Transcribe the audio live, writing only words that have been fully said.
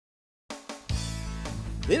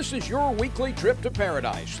This is your weekly trip to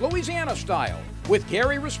paradise, Louisiana style, with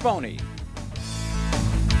Gary Risponi.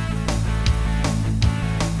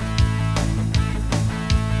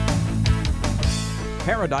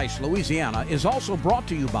 Paradise, Louisiana is also brought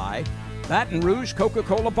to you by Baton Rouge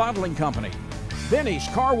Coca-Cola Bottling Company, Benny's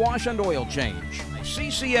Car Wash and Oil Change,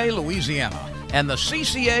 CCA Louisiana, and the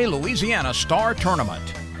CCA Louisiana Star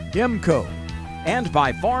Tournament, IMCO, and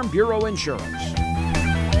by Farm Bureau Insurance.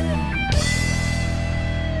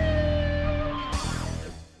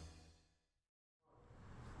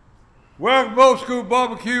 Welcome, Old School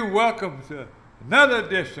Barbecue. Welcome to another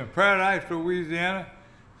edition of Paradise, Louisiana.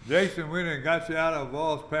 Jason, we done got you out of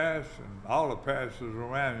Vols Pass and all the passes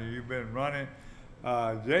around you. You've been running.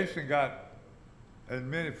 Jason got as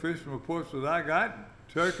many fishing reports as I got,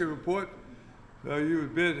 turkey reports. So you was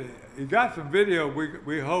busy. He got some video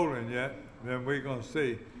we holding yet, then we're gonna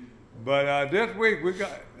see. But this week we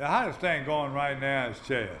got the hottest thing going right now is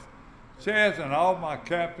Chaz. Chaz and all my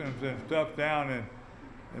captains and stuff down in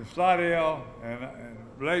Slidell and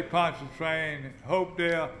Lake Pontchartrain,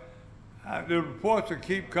 Hopedale. The reports will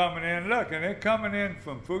keep coming in. Look, and they're coming in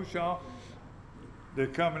from Fouchon. They're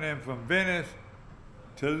coming in from Venice,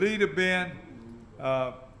 Toledo Bend.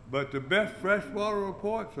 But the best freshwater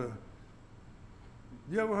reports are,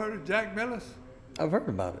 you ever heard of Jack Millis? I've heard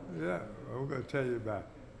about it. Yeah, we're going to tell you about it.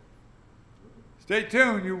 Stay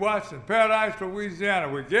tuned. You're watching Paradise, Louisiana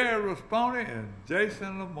with Gary Risponi and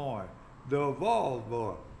Jason Lemoyne, the Vols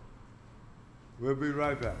boy. We'll be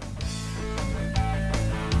right back.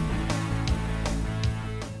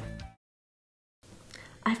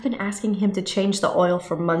 I've been asking him to change the oil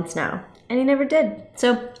for months now, and he never did.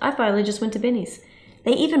 So I finally just went to Benny's.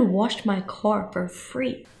 They even washed my car for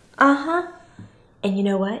free. And you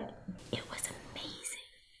know what? It was amazing.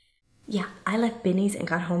 Yeah, I left Benny's and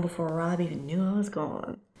got home before Rob even knew I was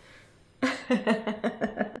gone.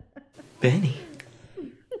 Benny?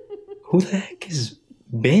 Who the heck is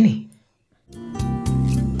Benny?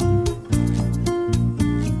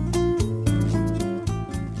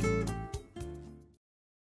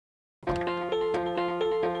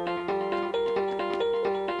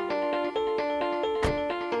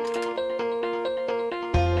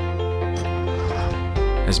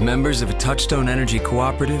 As members of a Touchstone Energy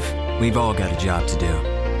cooperative, we've all got a job to do.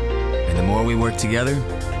 And the more we work together,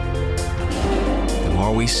 the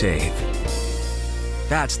more we save.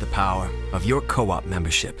 That's the power of your co-op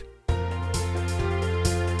membership.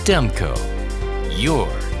 Demco, your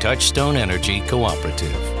Touchstone Energy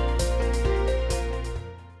cooperative.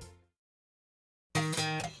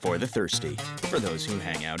 For the thirsty, for those who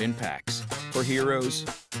hang out in packs, for heroes,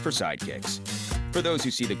 for sidekicks, for those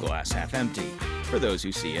who see the glass half empty, for those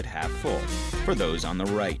who see it half full, for those on the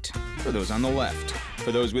right, for those on the left,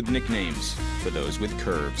 for those with nicknames, for those with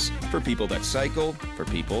curves, for people that cycle, for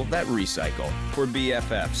people that recycle, for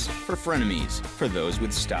BFFs, for frenemies, for those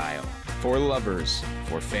with style, for lovers,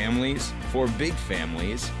 for families, for big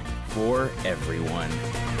families, for everyone.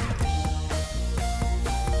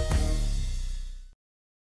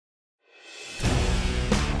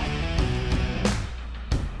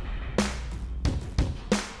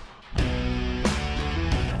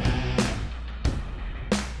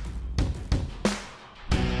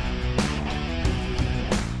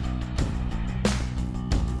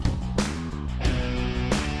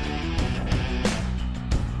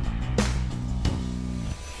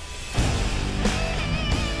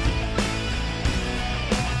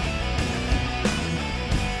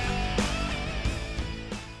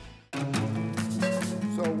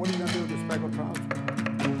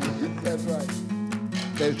 That's right.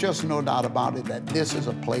 There's just no doubt about it that this is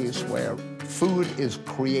a place where food is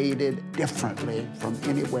created differently from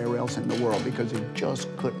anywhere else in the world because it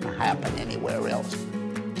just couldn't happen anywhere else.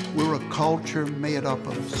 We're a culture made up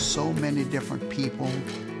of so many different people,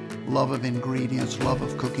 love of ingredients, love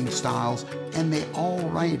of cooking styles, and they all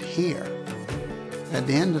right here. At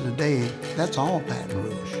the end of the day, that's all Baton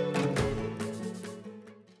Rouge.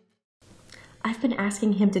 I've been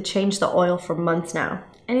asking him to change the oil for months now,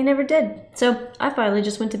 and he never did. So I finally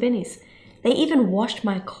just went to Benny's. They even washed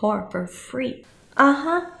my car for free.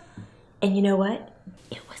 And you know what?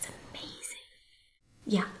 It was amazing.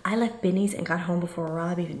 Yeah, I left Benny's and got home before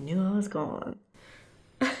Rob even knew I was gone.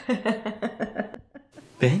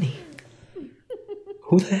 Benny?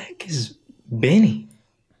 Who the heck is Benny?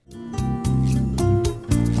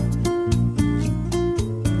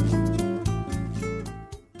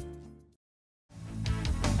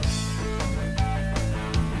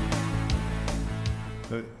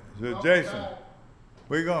 So Jason,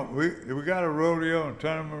 we got a rodeo and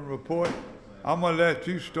tournament report. I'm gonna let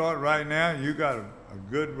you start right now. You got a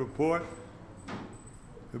good report.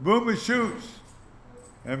 The Boomer Shoots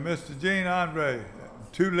and Mr. Gene Andre,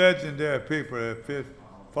 two legendary people that fished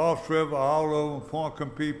False River all over, Point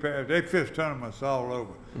Compete Parish. They fished tournaments all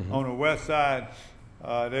over. On the west side,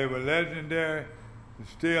 they were legendary,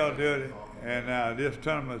 still do it, and this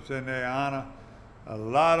tournament's in their honor. A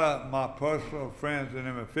lot of my personal friends in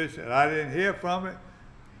them are fishing. I didn't hear from it,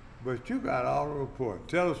 but you got all the report.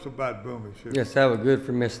 Tell us about Boomer Shoots. Yes, that was good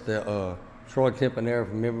for Mr. Troy Campanera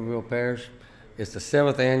from Iberville Parish. It's the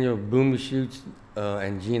 7th annual Boomer Shoots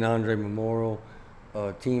and Gene Andre Memorial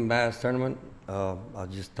Team Bass Tournament. I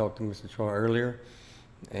just talked to Mr. Troy earlier,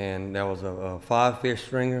 and that was a 5-fish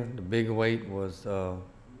stringer. The big weight was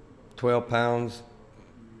 12 pounds,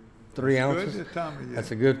 3 ounces. Good this time of year.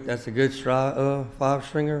 That's a good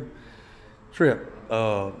 5-stringer trip.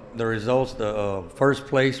 The results: the first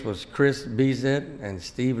place was Chris Bezet and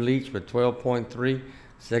Steve Leach with 12.3.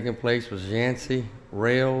 Second place was Yancey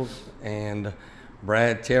Rails and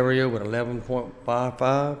Brad Terrio with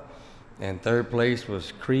 11.55. And third place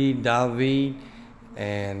was Creed David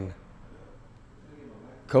and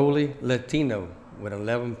Coley Latino with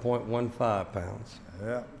 11.15 pounds.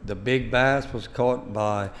 Yeah. The big bass was caught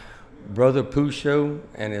by Brother Pusho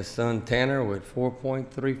and his son Tanner with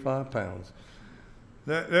 4.35 pounds.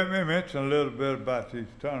 Let me mention a little bit about these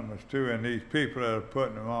tournaments too, and these people that are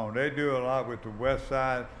putting them on. They do a lot with the West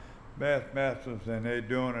Side Bass Masters, and they're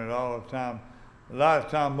doing it all the time. A lot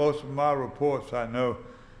of time, most of my reports I know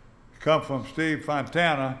come from Steve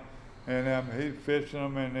Fontana, and he's fishing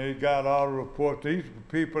them, and he got all the reports. These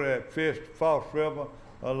are people that fished False River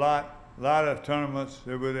a lot of tournaments.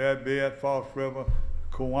 They would be at False River,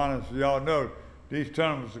 Kiwanis. Y'all know these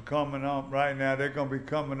tournaments are coming on right now. They're going to be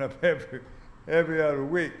coming up every other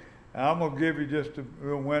week. And I'm going to give you just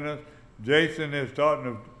the winners. Jason is starting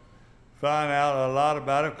to find out a lot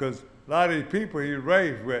about it, because a lot of these people he's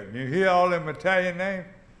raised with. And you hear all them Italian names,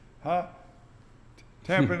 huh?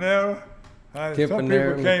 Campanera. Some people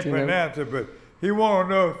can't pronounce it, but he wanted to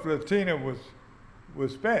know if Latina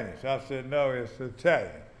was Spanish. I said, no, it's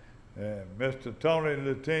Italian. Mr. Tony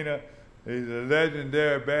Latina, he's a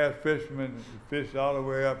legendary bass fisherman. He fished all the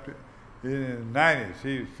way up to in the 90s.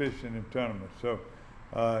 He was fishing in tournaments. So,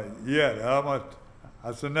 yeah,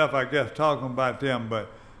 that's enough, I guess, talking about them. But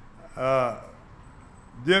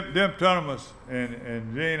them tournaments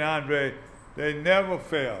and Gene Andre, they never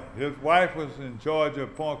failed. His wife was in charge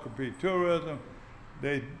of Point Compete Tourism.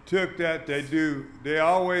 They took that. They're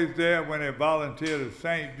always there when they volunteer to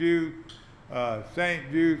St. Jude.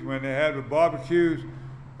 St. Jude's, when they have the barbecues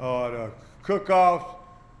or the cook-offs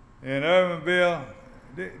in Irvinville.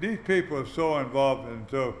 These people are so involved, and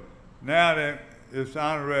so now that it's an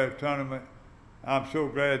honorary tournament, I'm so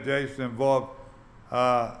glad Jason's involved.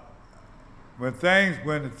 When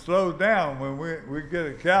it slows down, when we get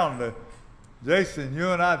a calendar, Jason, you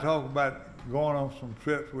and I talk about going on some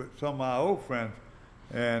trips with some of our old friends,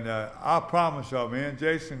 and I promise y'all, me and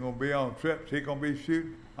Jason gonna be on trips. He's gonna be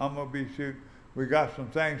shooting, I'm gonna be shooting. We got some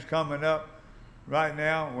things coming up right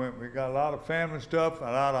now. We got a lot of family stuff, a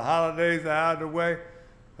lot of holidays are out of the way.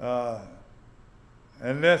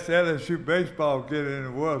 Unless LSU baseball get in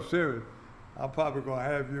the World Series, I'm probably gonna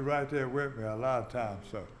have you right there with me a lot of times.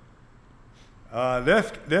 So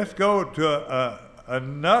let's go to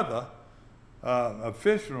another a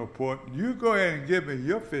fishing report. You go ahead and give me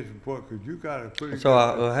your fishing report, because you got a pretty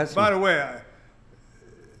good. By the way,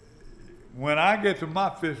 when I get to my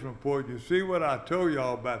fishing report, you see what I told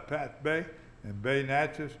y'all about Pat's Bay and Bay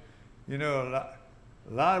Natchez. You know,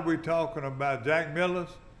 a lot we talking about Jack Miller's.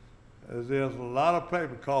 There's a lot of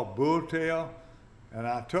places called Bulltail, and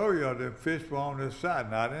I told y'all the fish were on this side,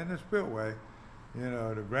 not in the spillway, you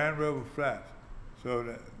know, the Grand River Flats. So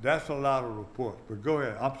that's a lot of reports. But go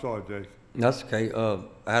ahead. I'm sorry, Jason. That's okay.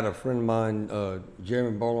 I had a friend of mine,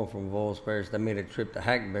 Jeremy Barlow from Vols Parish, that made a trip to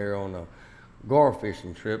Hackberry on a gar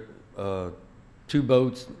fishing trip. 2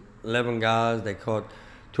 boats, 11 guys. They caught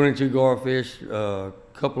 22 garfish, a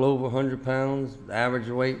couple over 100 pounds. The average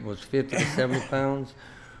weight was 50 to 70 pounds.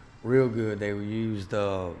 Real good. They used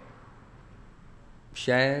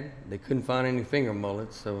shad. They couldn't find any finger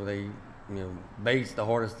mullets, so they, bait's the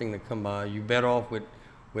hardest thing to come by. You better off with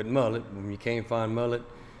mullet. When you can't find mullet,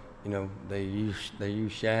 they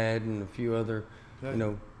use shad and a few other,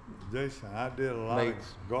 Jason, I did a lot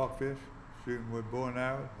baits. Of garfish, shooting with bow and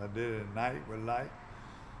arrows. I did it at night with light,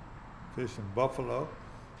 fishing buffalo,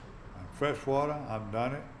 and freshwater. I've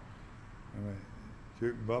done it.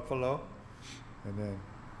 Shooting buffalo, and then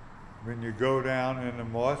when you go down in the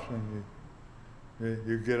marsh, when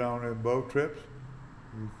you get on the boat trips,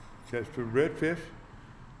 you catch the redfish.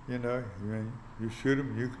 You shoot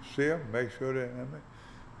them, you can see them, make sure they're in there.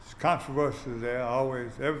 It's controversy there,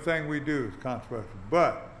 always. Everything we do is controversial.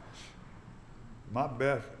 But my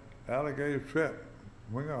best alligator trip,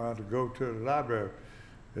 we're going to have to go to the library,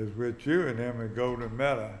 is with you and them at Golden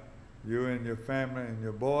Meadow. You and your family and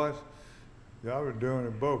your boys. Y'all were doing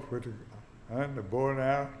it both with the bow and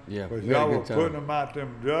arrow. Yeah, but we had a y'all were good time. putting them out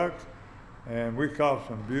them jugs, and we caught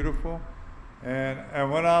some beautiful.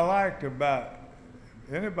 And what I liked about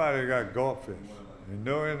anybody that got goldfish, you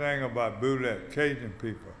know anything about boulette, Cajun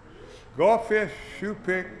people, goldfish, shoe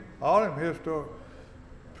pick, all them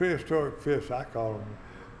prehistoric fish, I call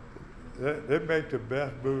them, they make the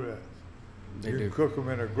best boulettes. You can cook them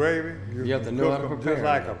in a gravy. You have to know how to prepare just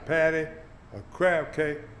like them. a patty, a crab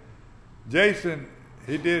cake. Jason,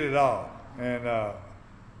 he did it all, and I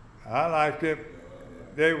liked it.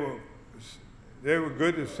 They were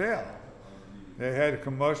good to sell. They had a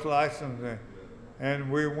commercial license,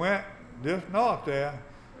 and we went just north there,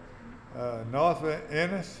 north of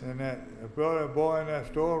Ennis, and that boy in that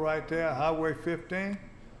store right there, Highway 15.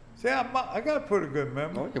 See, I got a pretty good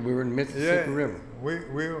memory. Oh, yeah, we were in the Mississippi River.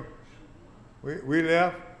 We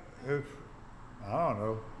left, I don't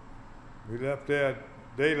know, we left there at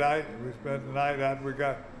daylight, we spent the night after we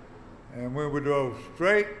got, and when we drove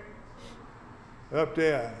straight up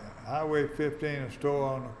there, Highway 15, a store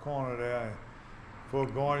on the corner there, before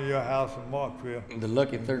going to your house in Marksville. The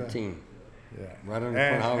Lucky 13. Yeah. Right on the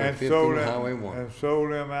front Highway 15 and Highway 1. And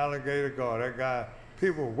sold them alligator guard. That guy,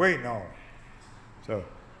 people were waiting on him. So,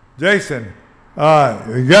 Jason,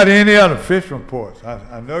 you got any other fish reports?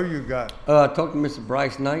 I know you got. I talked to Mr.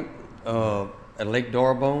 Bryce Knight at Lake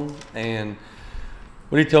Darbone, and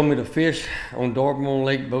when he told me the fish on Darbone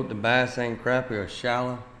Lake, both the bass and crappie are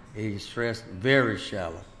shallow. He stressed very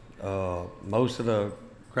shallow. Most of the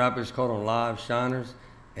crappies caught on live shiners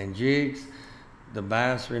and jigs. The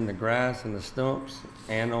bass are in the grass and the stumps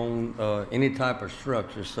and on any type of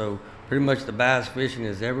structure. So pretty much the bass fishing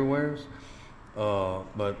is everywhere.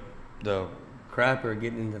 But the crappie are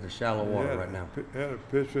getting into the shallow water right now. Had a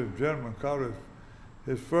picture of a gentleman caught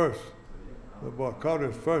his first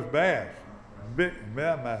bass, big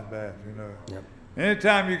mealmouth bass, you know. Yep.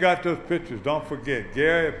 Anytime you got those pictures, don't forget,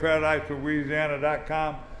 Gary at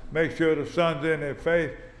ParadiseLouisiana.com. Make sure the sun's in their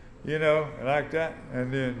face, you know, like that.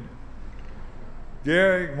 And then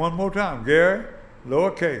Gary, one more time, Gary,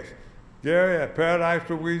 lowercase, Gary at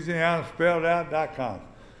ParadiseLouisiana, spelled out.com.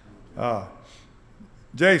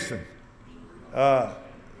 Jason,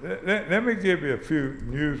 let me give you a few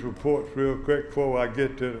news reports real quick before I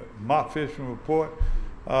get to my fishing report.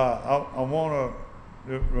 I want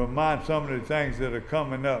to remind some of the things that are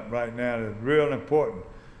coming up right now that's real important.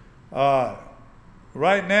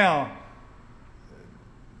 Right now,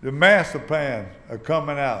 the master plans are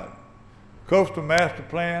coming out. Coastal master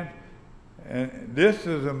plan, and this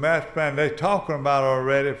is a master plan they're talking about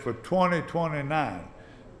already for 2029.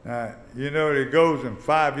 You know, it goes in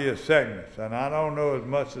 5-year segments, and I don't know as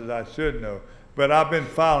much as I should know, but I've been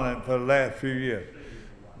following it for the last few years.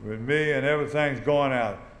 With me and everything's going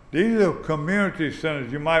out. These are community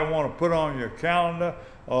centers you might want to put on your calendar,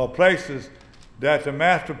 or places that the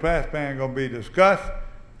master plan is going to be discussed,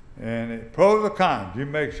 and pros or cons. You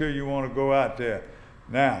make sure you want to go out there.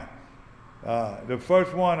 Now, the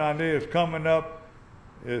first one I need is coming up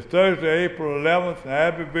is Thursday, April 11th,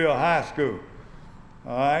 at Abbeville High School.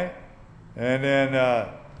 All right? And then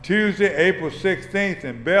Tuesday, April 16th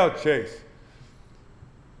in Bell Chase.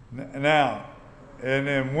 Now, and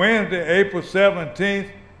then Wednesday, April 17th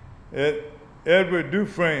at Edward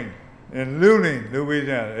Dufresne in Luling,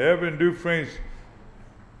 Louisiana. Edward Dufresne's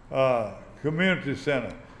Community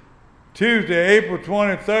Center. Tuesday, April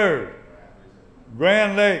 23rd,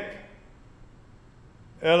 Grand Lake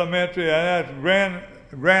Elementary, and that's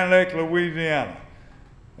Grand Lake, Louisiana.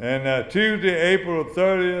 And Tuesday, April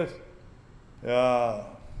 30th,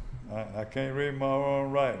 I can't read my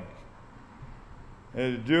own writing.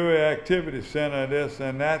 It's the Jewelry Activity Center,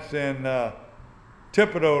 and that's in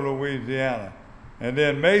Thibodaux, Louisiana. And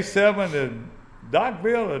then May 7th is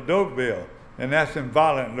Dockville or Dokeville, and that's in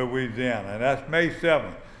Violent, Louisiana, and that's May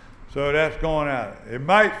 7th. So that's going out. It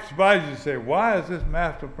might surprise you to say, why is this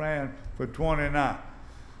master plan for 29?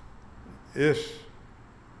 It's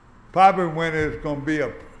probably when it's going to be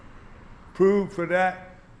approved for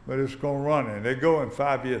that, but it's going to run it. They go in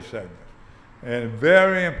 5-year segments. And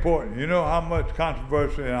very important. You know how much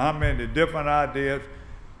controversy and how many different ideas.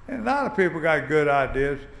 And a lot of people got good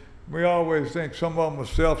ideas. We always think some of them are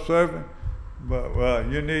self-serving, but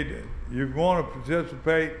you want to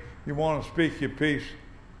participate, you want to speak your piece,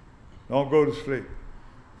 don't go to sleep.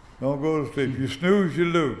 Don't go to sleep. You snooze, you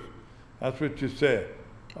lose. That's what you said.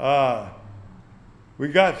 we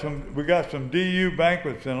got some DU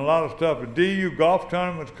banquets and a lot of stuff. The DU golf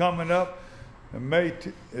tournament's coming up. And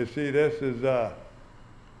see, this is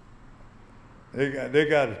they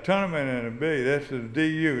got a tournament in the B. This is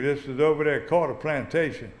DU. This is over there, Carter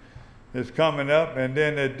Plantation. It's coming up, and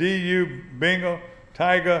then the DU Bingo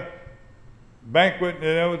Tiger banquet and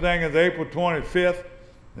everything is April 25th.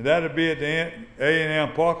 And that'll be at the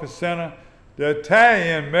A&M Parker Center. The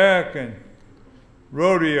Italian American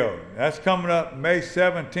Rodeo, that's coming up May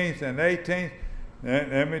 17th and 18th.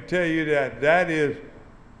 And let me tell you that is,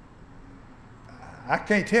 I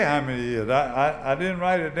can't tell how many years. I didn't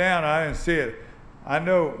write it down, I didn't see it. I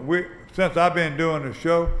know since I've been doing the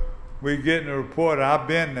show, we getting a report. I've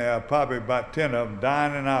been there, probably about 10 of them,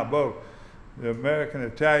 dining our boat. The American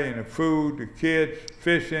Italian, the food, the kids,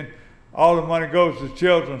 fishing, all the money goes to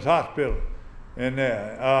Children's Hospital in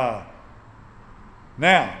there.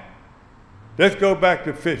 Now, let's go back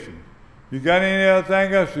to fishing. You got any other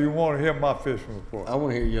thing else, or you want to hear my fishing report? I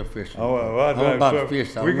want to hear your fishing. Oh, well, I'm about to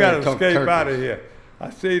fish. We got to escape out of here. I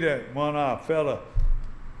see that one of our fella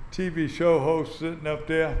TV show host sitting up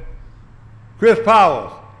there, Chris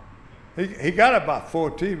Powers. He got about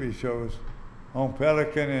 4 TV shows on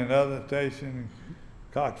Pelican and other stations,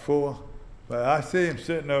 Cox 4. But I see him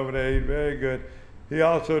sitting over there. He's very good. He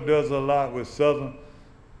also does a lot with Southern.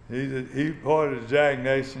 He's part of the Jag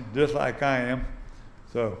Nation, just like I am.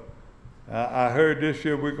 So I heard this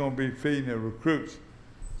year we're going to be feeding the recruits.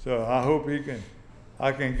 So I hope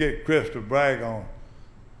I can get Chris to brag on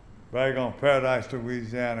Paradise,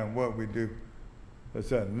 Louisiana, and what we do.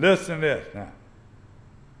 So listen to this now.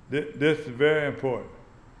 This is very important.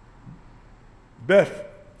 Best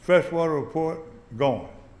freshwater report going.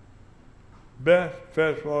 Best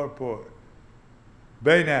freshwater report.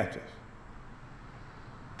 Bay Natchez.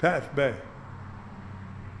 Pat's Bay.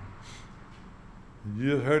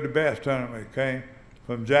 You just heard the bass tournament came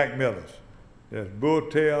from Jack Miller's. There's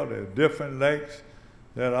Bulltail, there's different lakes.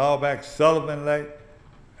 There's Allback Sullivan Lake.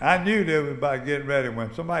 I knew they were about getting ready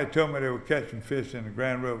when somebody told me they were catching fish in the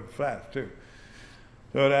Grand River Flats too.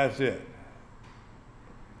 So that's it.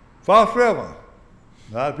 Foss River.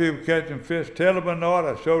 A lot of people catching fish. Taylor Bernard,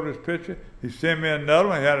 I showed his picture. He sent me another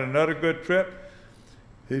one. He had another good trip.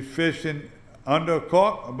 He's fishing under a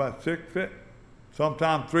cork, about 6 feet,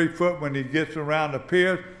 sometimes 3 foot when he gets around the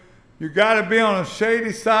piers. You got to be on a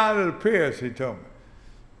shady side of the piers, he told me.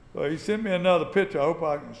 So he sent me another picture. I hope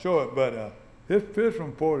I can show it. But his fishing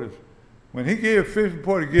report is, when he gives a fishing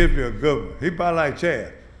report, he gives you a good one. He about like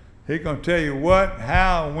Chad. He going to tell you what,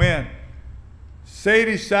 how, and when.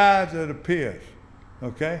 Shady sides of the piers,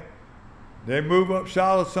 okay? They move up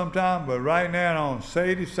shallow sometime, but right now on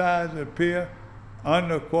shady sides of the pier,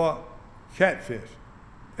 under cork, catfish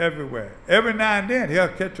everywhere. Every now and then he'll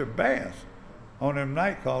catch a bass on them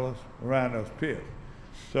night callers around those piers.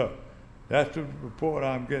 So that's the report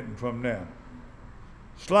I'm getting from them.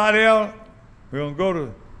 Slidell, we're going to go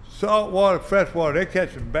to saltwater, freshwater. They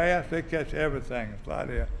catching bass, they catch everything in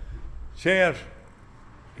Slidell. Chaz,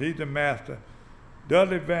 he's the master.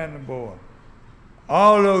 Dudley Vanderboer.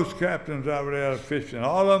 All those captains over there are fishing.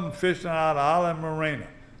 All of them fishing out of Island Marina.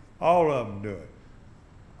 All of them do it.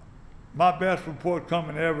 My best report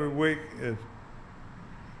coming every week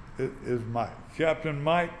is Mike. Captain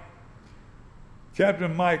Mike.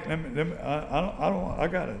 Captain Mike, I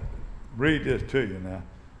gotta read this to you now.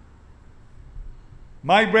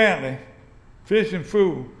 Mike Brantley, Fishing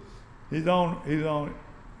Fool, he's on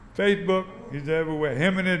Facebook, he's everywhere.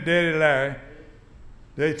 Him and his daddy Larry,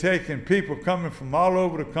 they taking people coming from all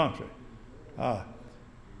over the country.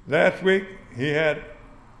 Last week he had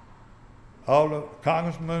all the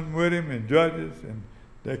congressmen with him and judges, and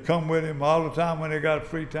they come with him all the time when they got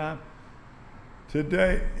free time.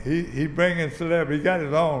 Today, he bringing celebrity. He got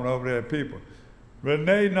his own over there, people.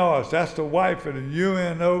 Renee Norris, that's the wife of the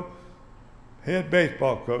UNO head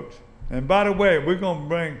baseball coach. And by the way, we're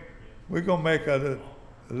gonna make a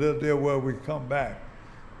little deal where we come back,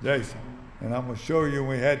 Jason. And I'm gonna show you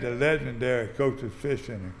when we had the legendary coaches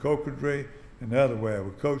fishing in Cocodrie and the other way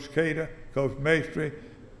with Coach Cater, Coach Maestri,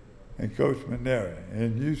 and Coach Manera.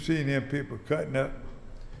 And you seen them people cutting up.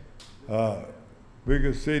 We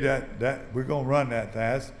can see that we're gonna run that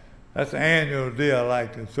thing. That's an annual deal I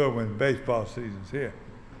like to show when baseball season's here.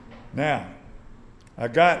 Now, I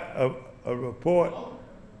got a report,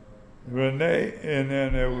 Renee, and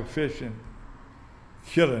then they were fishing,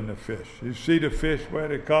 killing the fish. You see the fish where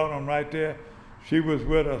they caught them right there? She was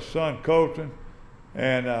with her son Colton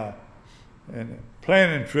and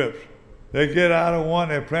planning trips. They get out of one,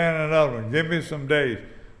 they plan another one. Give me some days.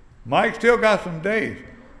 Mike still got some days,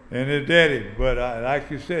 and his daddy, but like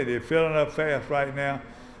you said, they're filling up fast right now.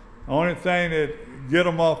 Only thing that get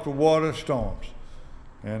them off the water is storms.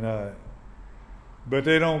 And, but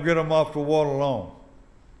they don't get them off the water long.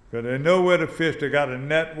 Because they know where to fish. They got a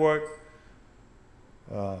network.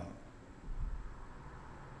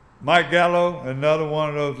 Mike Gallo, another one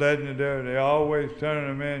of those legendary, they always turn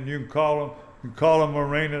them in. You can call them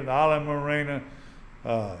marinas, island marina.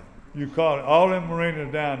 You call it all them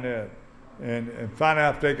marinas down there and find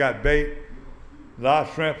out if they got bait. A lot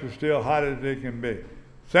of shrimp are still hot as they can be.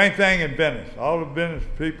 Same thing in Venice. All the Venice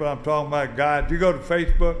people I'm talking about, guys, you go to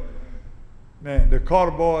Facebook, man, the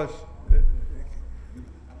Carter boys,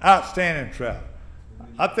 outstanding trout.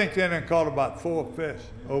 I think they done caught about 4 fish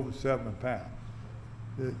over 7 pounds.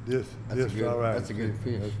 That's a good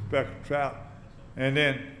fish. Speckled trout. And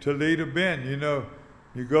then Toledo Bend, you know,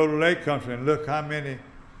 you go to Lake Country and look how many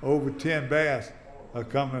over 10 bass are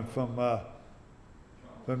coming from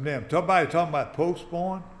them. Somebody talking about post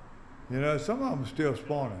spawn, you know, some of them are still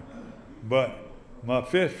spawning. But my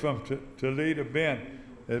fish from Toledo Bend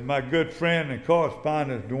is my good friend and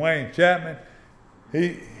correspondent, Dwayne Chapman.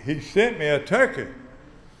 He sent me a turkey.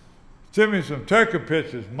 Sent me some turkey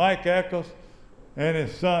pictures. Mike Eccles and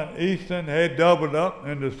his son Easton had doubled up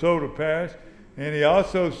in DeSoto Parish. And he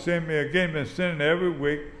also sent me, again, been sending every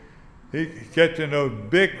week, he catching those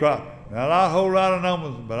big crappie. Now, not a whole lot of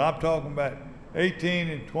numbers, but I'm talking about 18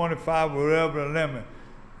 and 25, whatever the limit.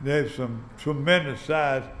 There's some tremendous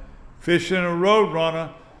size. Fishing a road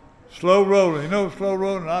runner, slow rolling. You know slow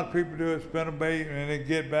rolling? A lot of people do it, spin a bait, and they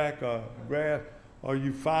get back grass, or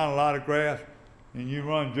you find a lot of grass, and you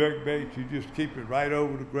run jerk baits, you just keep it right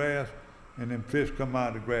over the grass, and then fish come out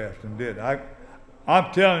of the grass and did.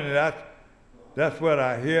 I'm telling you, that's what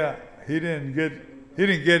I hear. He didn't get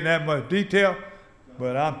in that much detail,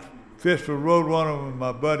 but I'm fished a road runner with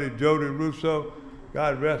my buddy Jody Russo,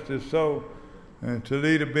 God rest his soul, in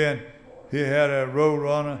Toledo Bend. He had a road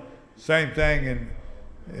runner. Same thing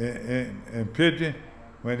in Pigeon.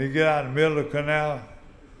 When he get out in the middle of the canal,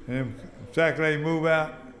 and exactly they move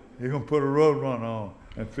out, you're gonna put a road runner on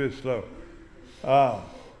and fish slow.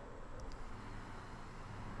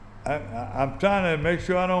 I'm trying to make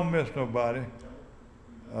sure I don't miss nobody.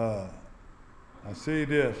 I see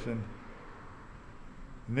this, and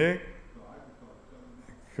Nick,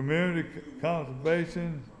 Community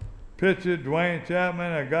Conservation, Pitcher, Dwayne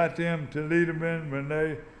Chapman, I got them, Toledo Bend,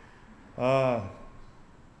 Renee. I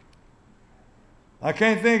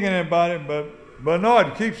can't think of anybody, but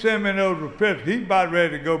Bernard keeps sending me those pictures. He's about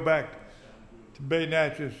ready to go back to Bay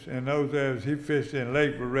Natchez and those areas he fished in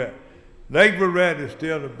Lake Verret. Lake Verret is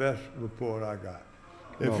still the best report I got.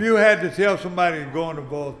 If you had to tell somebody to go on the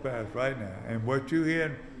Balls Pass right now, and what you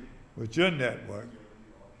hear with your network,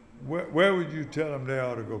 where would you tell them they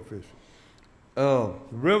ought to go fishing? The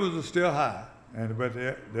rivers are still high, but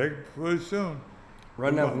they pretty soon.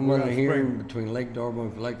 Right now, from what I'm hearing, between Lake D'Arbonne,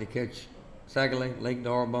 if you like to catch Saguenay, Lake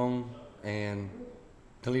D'Arbonne, and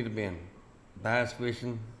Toledo Bend, bass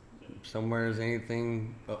fishing, somewhere is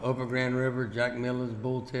anything, Upper Grand River, Jack Miller's,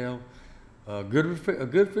 Bulltail. A good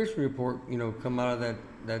fishing report, you know, come out of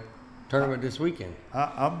that tournament this weekend.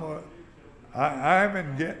 I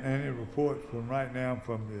haven't getting any reports from right now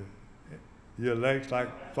from your lakes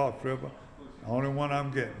like Fox River. The only one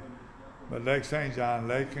I'm getting. But Lake St. John,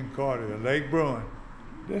 Lake Concordia, Lake Bruin.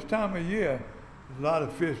 This time of year, there's a lot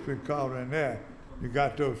of fish been caught in there. You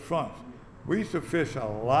got those fronts. We used to fish a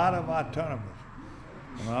lot of our tournaments.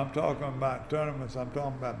 When I'm talking about tournaments, I'm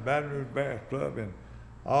talking about Baton Rouge Bass Club and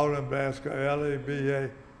all them bass clubs,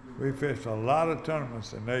 LABA. We fished a lot of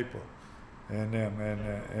tournaments in April and them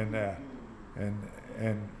and there.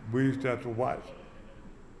 And we used to have to watch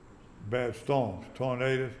bad storms,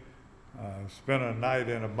 tornadoes. Spent a night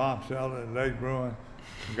in a bomb shelter in Lake Bruin.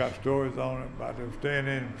 Got stories on it about them staying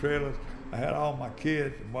in trailers. I had all my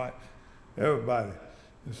kids and watch everybody.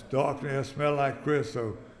 It's dark and it smelled like Chris,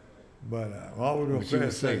 so, but always gonna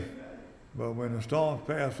pass safe. But when the storms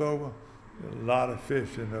pass over, there's a lot of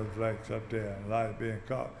fish in those lakes up there, and a lot of being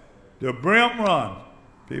caught. The brim run,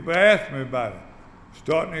 people ask me about it.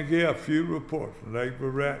 Starting to get a few reports. Lake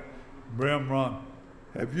Verret, brim run.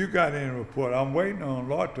 Have you got any report? I'm waiting on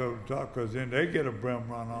Lotto to talk, because then they get a brim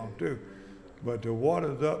run on too. But the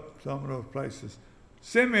water's up some of those places.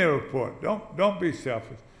 Send me a report. Don't be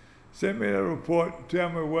selfish. Send me a report and tell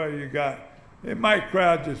me where you got. It might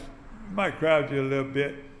crowd you a little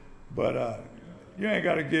bit, but you ain't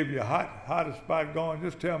got to give you a hottest spot going.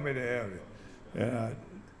 Just tell me the area. And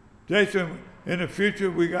Jason, in the future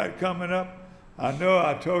we got coming up, I know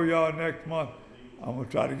I told y'all next month I'm gonna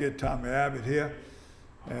try to get Tommy Abbott here.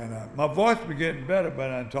 And my voice be getting better,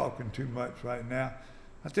 but I'm talking too much right now.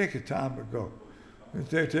 I think it's time to go.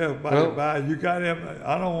 Tell everybody bye. You got him.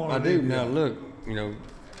 I don't want to. I do. Now look, you know,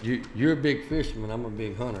 you're a big fisherman. I'm a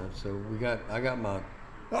big hunter. So I got my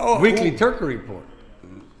weekly turkey report.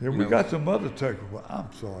 Yeah, we got some other turkey. Well,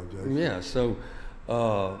 I'm sorry, Jason. Yeah. So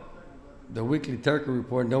the weekly turkey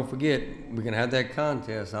report. And don't forget, we're gonna have that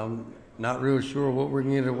contest. I'm not real sure what we're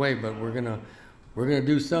gonna get away, but we're gonna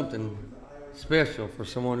do something special for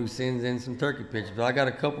someone who sends in some turkey pictures. I got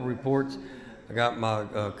a couple reports. I got my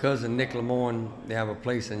cousin Nick Lemoyne. They have a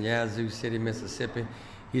place in Yazoo City, Mississippi.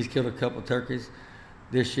 He's killed a couple turkeys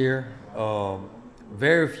this year.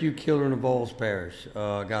 Very few killed in the Vols Parish.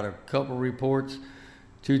 Got a couple reports.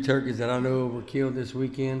 2 turkeys that I know were killed this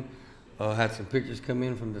weekend. Had some pictures come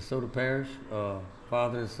in from DeSoto Parish.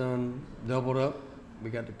 Father and son doubled up. We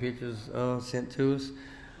got the pictures sent to us.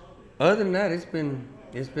 Other than that, it's been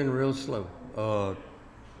real slow.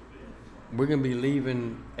 We're gonna be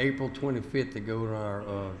leaving April 25th to go on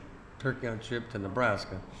our turkey hunt trip to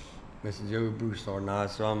Nebraska. Mr. Joey Broussard and I.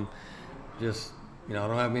 So I'm just, I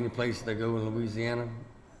don't have any places to go in Louisiana.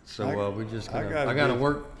 So we're just gonna. I gotta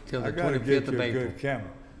work till the 25th of April. A good camera.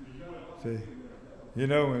 See,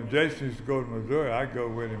 when Jason used to go to Missouri, I go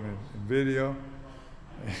with him in video.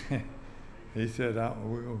 He said,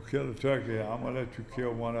 "We're gonna kill a turkey. I'm gonna let you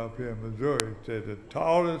kill one up here in Missouri." He said, "The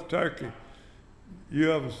tallest turkey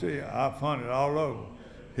you ever see. I've hunted all over."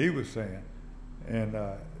 He was saying, and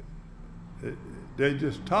they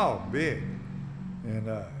just tall, big, and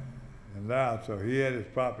loud. So he had his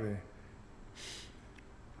property.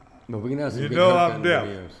 But we can have some I'm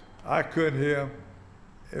deaf. I couldn't hear him.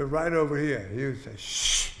 It was right over here. He would say,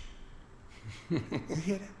 "Shh." You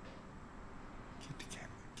hear that?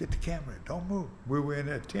 Get the camera. Don't move. We were in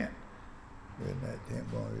that tent. It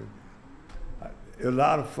was a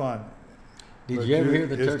lot of fun. Did you ever hear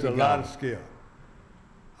the turkey? It's a lot of skill.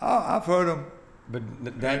 I've heard them. But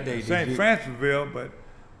that day, St. Francisville, but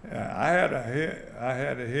I had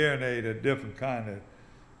a hearing aid, a different kind of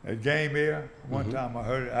a game ear. One time I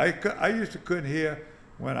heard it. I used to couldn't hear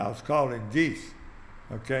when I was calling geese.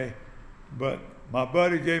 Okay, but my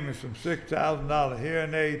buddy gave me some $6,000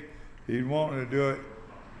 hearing aid. He wanted to do it.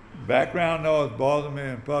 Background noise bothers me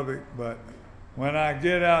in public, but when I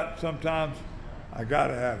get out, sometimes I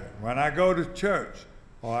gotta have it. When I go to church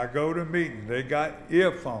or I go to meetings, they got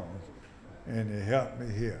earphones and they help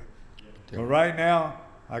me hear. But right now,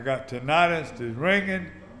 I got tinnitus, it's ringing,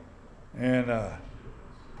 and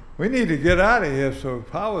we need to get out of here so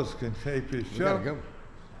Powers can tape his show. We gotta go.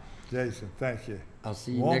 Jason, thank you. I'll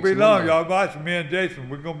see you Won't next be long. Monday. Y'all watching me and Jason.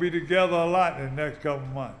 We're gonna be together a lot in the next couple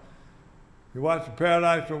months. You're watching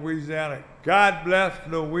Paradise, Louisiana. God bless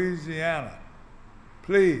Louisiana.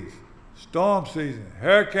 Please, storm season,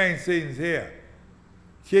 hurricane season's here.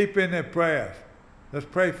 Keep in their prayers. Let's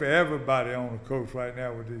pray for everybody on the coast right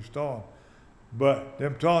now with these storms. But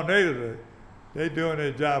them tornadoes, they're doing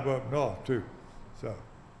their job up north too. So,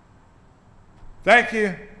 thank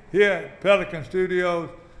you here at Pelican Studios.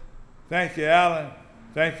 Thank you, Alan.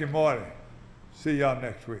 Thank you, Marty. See y'all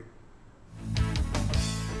next week.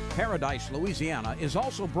 Paradise, Louisiana is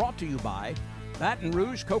also brought to you by Baton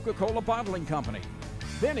Rouge Coca-Cola Bottling Company,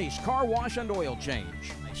 Benny's Car Wash and Oil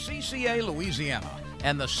Change, CCA Louisiana,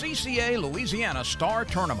 and the CCA Louisiana Star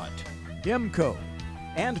Tournament, IMCO,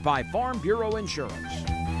 and by Farm Bureau Insurance.